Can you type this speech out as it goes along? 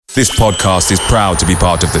This podcast is proud to be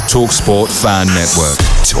part of the TalkSport Fan Network.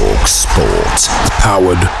 TalkSport.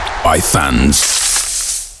 Powered by fans.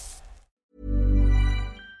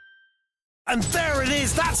 And there it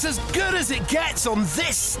is, that's as good as it gets on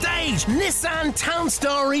this stage. Nissan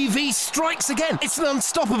Townstar EV strikes again. It's an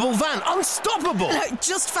unstoppable van, unstoppable.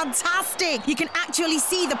 Just fantastic. You can actually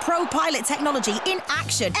see the Pro Pilot technology in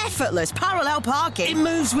action. Effortless parallel parking. It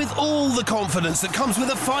moves with all the confidence that comes with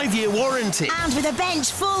a 5-year warranty. And with a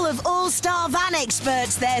bench full of all-star van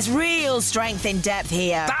experts, there's real strength in depth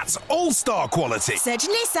here. That's all-star quality. Search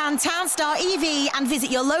Nissan Townstar EV and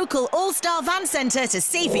visit your local all-star van centre to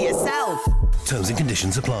see for yourself. Terms and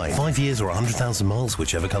conditions apply. 5 years or 100,000 miles,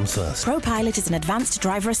 whichever comes first. Pro Pilot is an advanced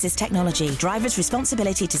driver assist technology. Driver's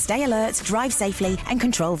responsibility to stay alert, drive safely, and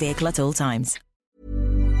control vehicle at all times.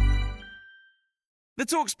 The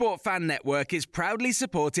TalkSport Fan Network is proudly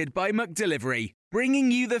supported by McDelivery, bringing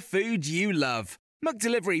you the food you love.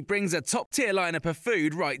 McDelivery brings a top-tier lineup of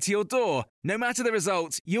food right to your door. No matter the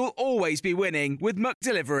result, you'll always be winning with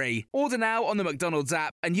McDelivery. Order now on the McDonald's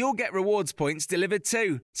app and you'll get rewards points delivered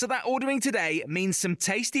too. So that ordering today means some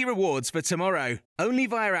tasty rewards for tomorrow. Only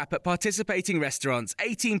via app at participating restaurants.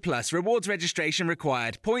 18 plus. Rewards registration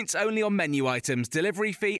required. Points only on menu items.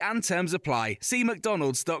 Delivery fee and terms apply. See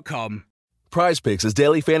mcdonalds.com. PrizePicks is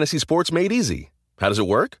daily fantasy sports made easy. How does it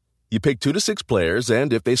work? You pick 2 to 6 players,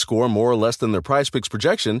 and if they score more or less than their PrizePicks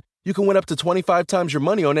projection, you can win up to 25 times your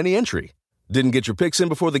money on any entry. Didn't get your picks in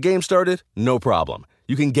before the game started? No problem.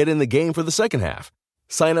 You can get in the game for the second half.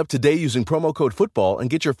 Sign up today using promo code FOOTBALL and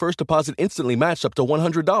get your first deposit instantly matched up to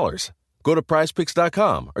 $100. Go to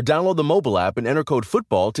prizepicks.com or download the mobile app and enter code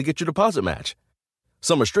FOOTBALL to get your deposit match.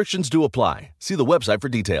 Some restrictions do apply. See the website for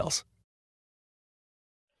details.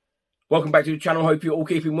 Welcome back to the channel. Hope you're all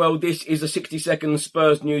keeping well. This is a 60-second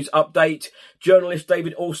Spurs news update. Journalist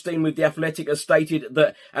David Ornstein with The Athletic has stated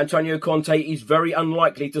that Antonio Conte is very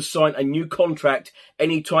unlikely to sign a new contract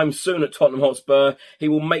anytime soon at Tottenham Hotspur. He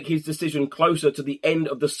will make his decision closer to the end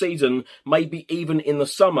of the season, maybe even in the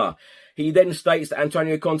summer. He then states that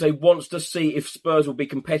Antonio Conte wants to see if Spurs will be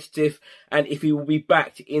competitive and if he will be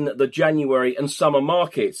backed in the January and summer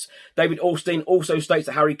markets. David Ornstein also states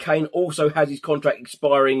that Harry Kane also has his contract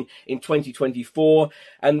expiring in 2024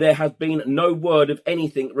 and there has been no word of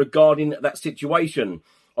anything regarding that situation.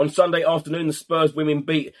 On Sunday afternoon, the Spurs women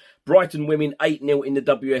beat Brighton women 8-0 in the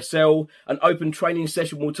WSL. An open training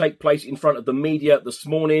session will take place in front of the media this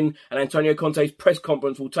morning, and Antonio Conte's press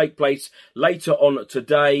conference will take place later on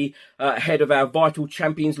today, ahead of our vital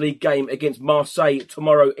Champions League game against Marseille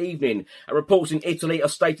tomorrow evening. And reports in Italy are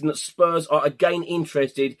stating that Spurs are again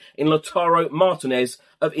interested in Lautaro Martinez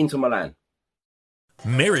of Inter Milan.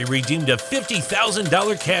 Mary redeemed a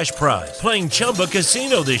 $50,000 cash prize playing Chumba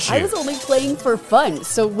Casino this year. I was only playing for fun,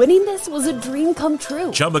 so winning this was a dream come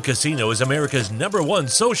true. Chumba Casino is America's #1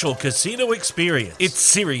 social casino experience. It's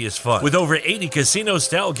serious fun. With over 80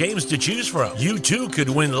 casino-style games to choose from, you too could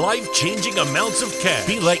win life-changing amounts of cash.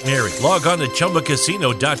 Be like Mary. Log on to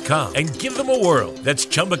ChumbaCasino.com and give them a whirl. That's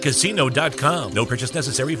ChumbaCasino.com. No purchase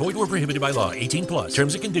necessary. Void or prohibited by law. 18 plus.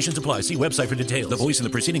 Terms and conditions apply. See website for details. The voice in the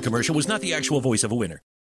preceding commercial was not the actual voice of a winner.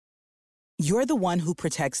 You're the one who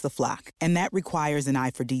protects the flock, and that requires an eye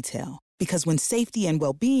for detail. Because when safety and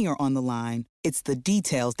well-being are on the line, it's the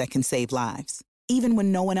details that can save lives. Even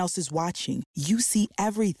when no one else is watching, you see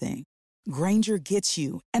everything. Grainger gets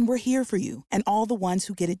you, and we're here for you, and all the ones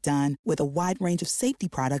who get it done with a wide range of safety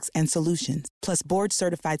products and solutions, plus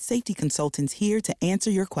board-certified safety consultants here to answer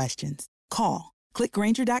your questions. Call, click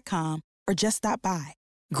Grainger.com, or just stop by.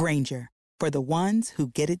 Grainger, for the ones who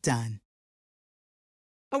get it done.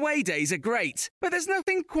 Away days are great, but there's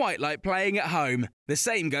nothing quite like playing at home. The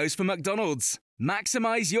same goes for McDonald's.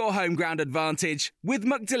 Maximise your home ground advantage with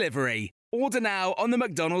McDelivery. Order now on the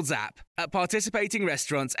McDonald's app. At participating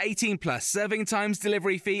restaurants, 18 plus, serving times,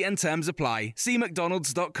 delivery fee and terms apply. See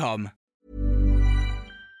mcdonalds.com.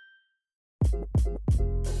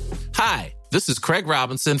 Hi, this is Craig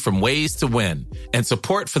Robinson from Ways to Win, and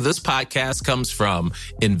support for this podcast comes from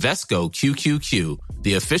Invesco QQQ,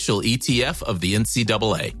 the official ETF of the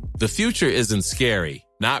NCAA. The future isn't scary.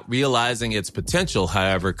 Not realizing its potential,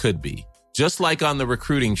 however, could be. Just like on the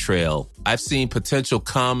recruiting trail, I've seen potential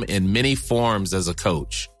come in many forms as a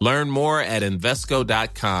coach. Learn more at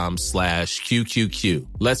Invesco.com/QQQ.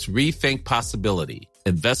 Let's rethink possibility.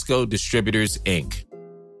 Invesco Distributors, Inc.